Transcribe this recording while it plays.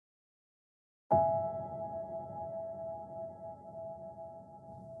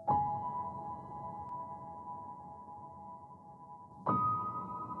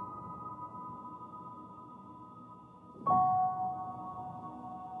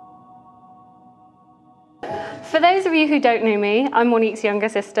For those of you who don't know me, I'm Monique's younger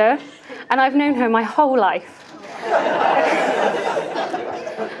sister, and I've known her my whole life.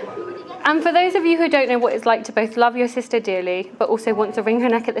 And for those of you who don't know what it's like to both love your sister dearly, but also want to wring her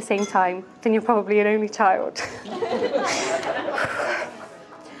neck at the same time, then you're probably an only child.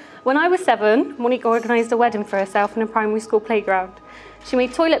 When I was 7, Monique organised a wedding for herself in a primary school playground. She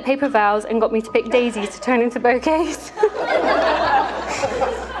made toilet paper vows and got me to pick daisies to turn into bouquets.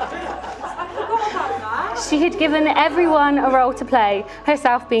 She had given everyone a role to play,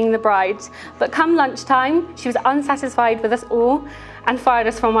 herself being the bride. But come lunchtime, she was unsatisfied with us all and fired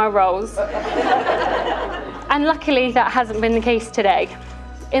us from our roles. And luckily, that hasn't been the case today.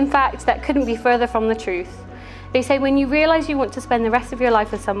 In fact, that couldn't be further from the truth. They say when you realise you want to spend the rest of your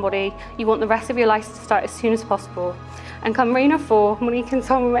life with somebody, you want the rest of your life to start as soon as possible. And come rain or fall, Monique and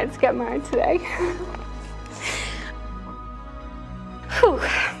Tom were meant to get married today. Whew.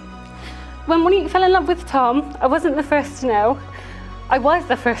 When Monique fell in love with Tom, I wasn't the first to know. I was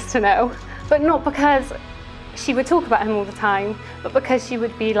the first to know, but not because she would talk about him all the time, but because she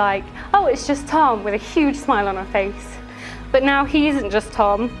would be like, oh, it's just Tom, with a huge smile on her face. But now he isn't just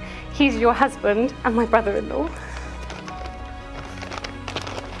Tom, he's your husband and my brother-in-law.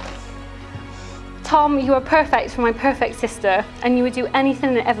 Tom, you are perfect for my perfect sister, and you would do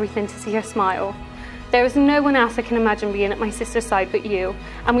anything and everything to see her smile. There is no one else I can imagine being at my sister's side but you,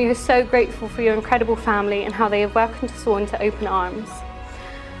 and we are so grateful for your incredible family and how they have welcomed us all into open arms.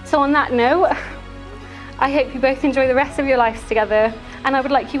 So on that note, I hope you both enjoy the rest of your lives together, and I would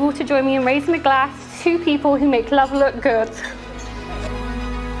like you all to join me in raising a glass to two people who make love look good.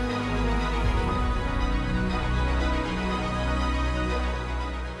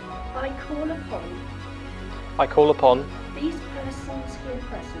 I call upon these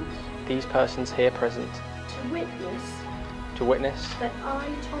persons here present to witness that I,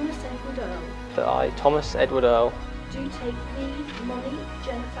 Thomas Edward Earl, do take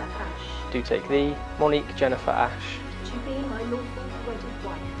thee, Monique Jennifer Ash, to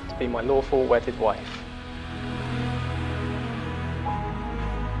be my lawful wedded wife.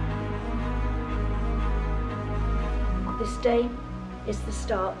 This day is the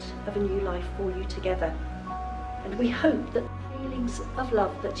start of a new life for you together, and we hope that the feelings of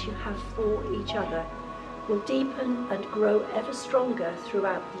love that you have for each other will deepen and grow ever stronger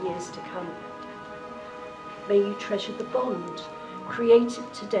throughout the years to come. May you treasure the bond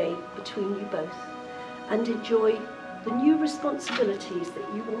created today between you both and enjoy the new responsibilities that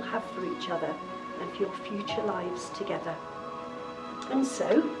you will have for each other and for your future lives together. And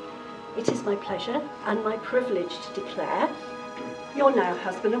so, it is my pleasure and my privilege to declare you're now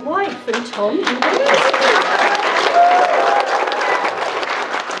husband and wife, and Tom,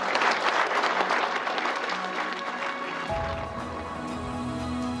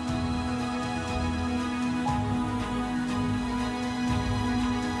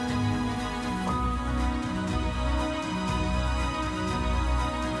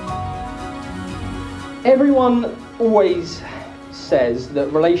 Everyone always says that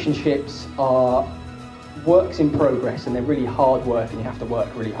relationships are works in progress and they're really hard work and you have to work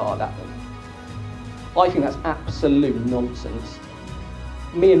really hard at them. I think that's absolute nonsense.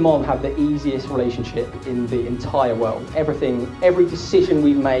 Me and Mom have the easiest relationship in the entire world. Every decision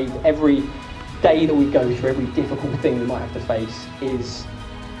we've made, every day that we go through, every difficult thing we might have to face is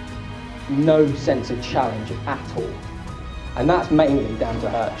no sense of challenge at all. And that's mainly down to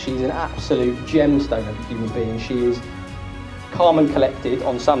her. She's an absolute gemstone of a human being. She is calm and collected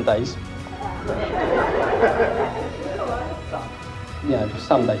on some days. Yeah,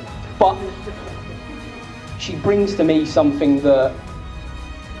 some days. But she brings to me something that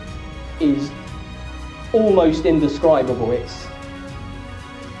is almost indescribable. It's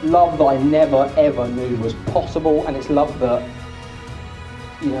love that I never ever knew was possible, and it's love that,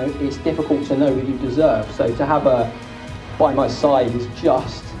 you know, it's difficult to know that you deserve. So to have her by my side is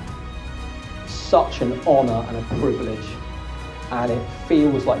just such an honour and a privilege, and it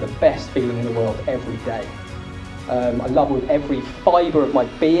feels like the best feeling in the world every day. I love her with every fibre of my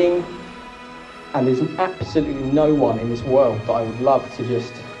being, and there's absolutely no one in this world that I would love to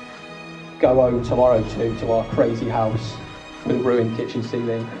just go home tomorrow to our crazy house with a ruined kitchen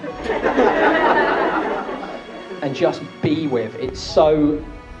ceiling and just be with. It's so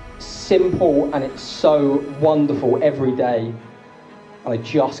simple and it's so wonderful every day, and I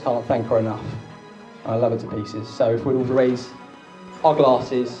just can't thank her enough. I love her to pieces. So if we'd all raise our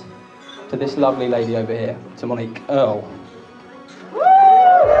glasses to this lovely lady over here, to Monique Earl.